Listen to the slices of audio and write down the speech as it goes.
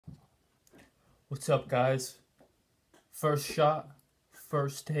What's up, guys? First shot,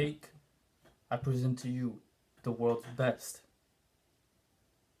 first take. I present to you the world's best.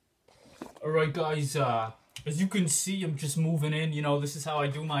 Alright, guys, as you can see, I'm just moving in. You know, this is how I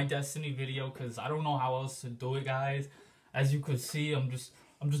do my Destiny video, because I don't know how else to do it, guys. As you can see, I'm just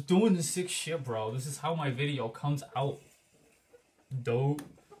doing the sick shit, bro. This is how my video comes out. Dope.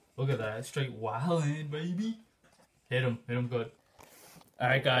 Look at that. Straight wildin', baby. Hit him good.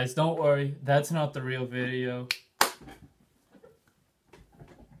 Alright, guys, don't worry. That's not the real video.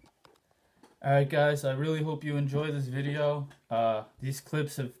 Alright, guys, I really hope you enjoy this video. These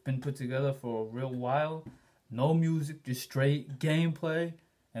clips have been put together for a real while. No music, just straight gameplay.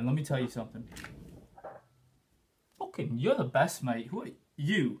 And let me tell you something. Fucking, you're the best, mate. Who are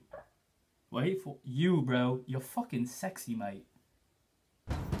you? Wait for you, bro. You're fucking sexy, mate.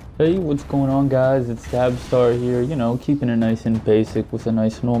 Hey, what's going on, guys? It's Dabstar here, you know, keeping it nice and basic with a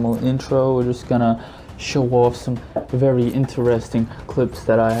nice normal intro. We're just gonna show off some very interesting clips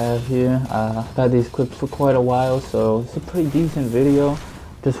that I have here. I've had these clips for quite a while, so it's a pretty decent video.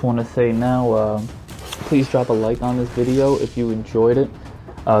 Just want to say now, please drop a like on this video if you enjoyed it.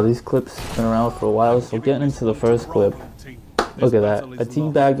 These clips have been around for a while, so getting into the first clip. Look at that, a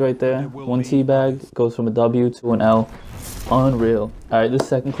teabag right there. One teabag goes from a W to an L. Unreal. Alright, this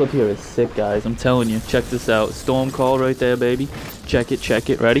second clip here is sick, guys. I'm telling you. Check this out. Storm call right there, baby. Check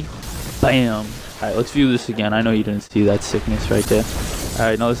it. Ready? Bam. Alright, let's view this again. I know you didn't see that sickness right there.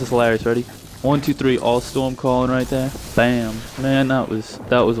 Alright, no, this is hilarious. Ready? 1, 2, 3. All storm calling right there. Bam. Man, that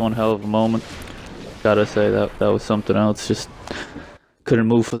was one hell of a moment. Gotta say that was something else. Just couldn't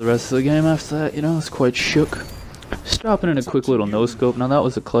move for the rest of the game after that. You know, it's quite shook. Just dropping in a quick little no scope. Now that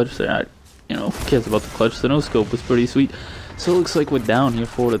was a clutch there. You know, who cares about the clutch? The no scope was pretty sweet. So it looks like we're down here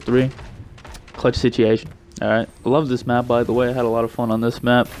 4-3. Clutch situation. Alright. Love this map, by the way. I had a lot of fun on this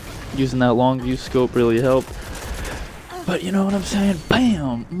map. Using that long view scope really helped. But you know what I'm saying?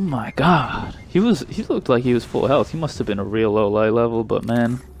 Bam! Oh my god. He looked like he was full health. He must have been a real low light level, but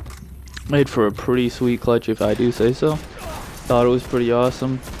man. Made for a pretty sweet clutch if I do say so. Thought it was pretty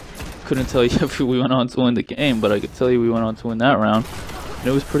awesome. Couldn't tell you if we went on to win the game, but I could tell you we went on to win that round. And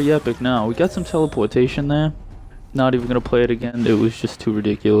it was pretty epic. Now we got some teleportation there. Not even gonna play it again. It was just too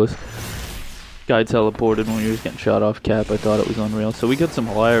ridiculous. Guy teleported when he was getting shot off cap. I thought it was unreal. So we got some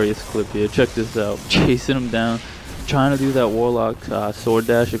hilarious clip here. Check this out. Chasing him down, trying to do that warlock sword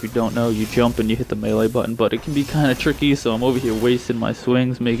dash. If you don't know, you jump and you hit the melee button, but it can be kind of tricky. So I'm over here wasting my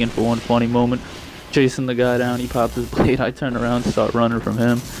swings, making for one funny moment. Chasing the guy down. He popped his blade. I turn around, start running from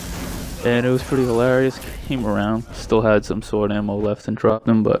him. And it was pretty hilarious. Came around, still had some sword ammo left and dropped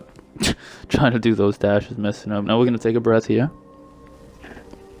them, but trying to do those dashes, messing up. Now we're gonna take a breath here.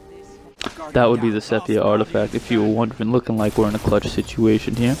 That would be the Sepia artifact, if you were wondering, looking like we're in a clutch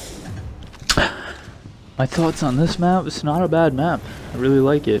situation here. My thoughts on this map, it's not a bad map. I really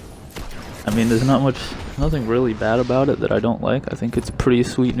like it. I mean, there's nothing really bad about it that I don't like. I think it's a pretty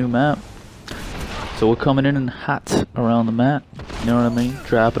sweet new map. So we're coming in hot around the map, you know what I mean?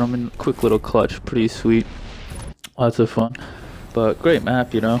 Dropping them in a quick little clutch, pretty sweet. Lots of fun. But great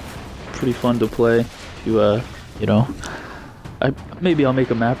map, you know. Pretty fun to play. If you, you know, maybe I'll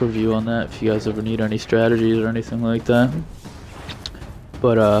make a map review on that if you guys ever need any strategies or anything like that.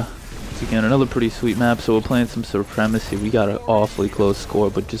 But, once again, another pretty sweet map. So we're playing some Supremacy. We got an awfully close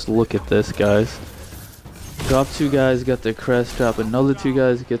score, but just look at this, guys. Drop 2 guys, got their crest. Drop another 2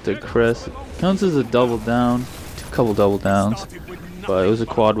 guys, get their crest. Counts as a double down, a couple double downs, but it was a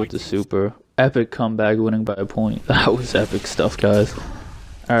quad with the super. Epic comeback, winning by a point. That was epic stuff, guys.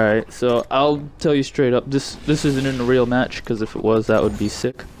 Alright, so I'll tell you straight up, this isn't in a real match, because if it was, that would be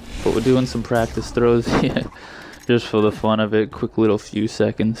sick. But we're doing some practice throws here, just for the fun of it. Quick little few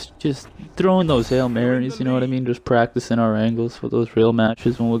seconds, just throwing those Hail Marys, you know what I mean? Just practicing our angles for those real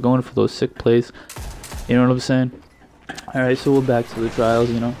matches when we're going for those sick plays. You know what I'm saying? Alright, so we're back to the trials,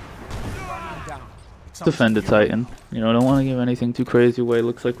 you know. Defend the Titan. You know, don't want to give anything too crazy away.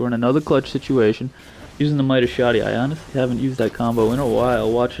 Looks like we're in another clutch situation. Using the Mida Shoddy. I honestly haven't used that combo in a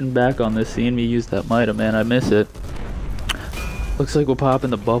while. Watching back on this, seeing me use that Mida, man, I miss it. Looks like we're popping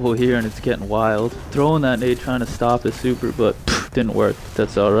the bubble here and it's getting wild. Throwing that nade, trying to stop the super, but didn't work.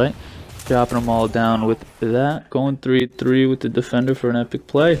 That's alright. Dropping them all down with that. Going 3-3 with the defender for an epic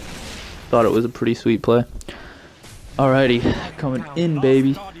play. Thought it was a pretty sweet play. Alrighty, coming in,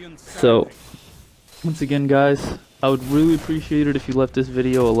 baby. So, once again, guys, I would really appreciate it if you left this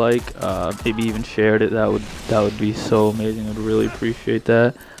video a like, maybe even shared it. That would be so amazing. I'd really appreciate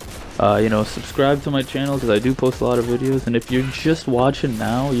that. You know, subscribe to my channel because I do post a lot of videos. And if you're just watching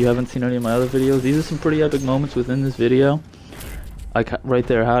now, you haven't seen any of my other videos, these are some pretty epic moments within this video. Like right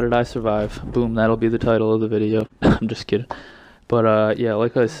there, how did I survive? Boom, that'll be the title of the video. I'm just kidding. But yeah,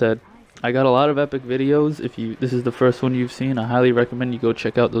 like I said, I got a lot of epic videos. If this is the first one you've seen, I highly recommend you go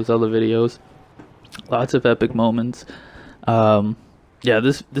check out those other videos. Lots of epic moments. Yeah,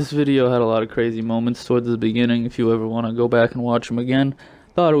 this video had a lot of crazy moments towards the beginning. If you ever want to go back and watch them again,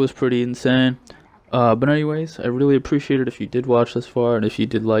 thought it was pretty insane. But anyways, I really appreciate it if you did watch this far, and if you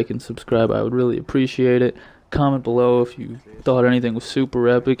did like and subscribe, I would really appreciate it. Comment below if you thought anything was super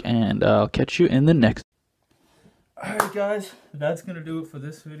epic, and I'll catch you in the next. Alright guys, that's gonna do it for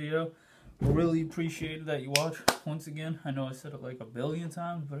this video. Really appreciate that you watch once again. I know I said it like a billion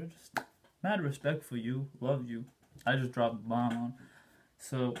times, but I just mad respect for you, love you. I just dropped the bomb on.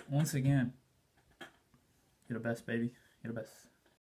 So once again, you're the best, baby. You're the best.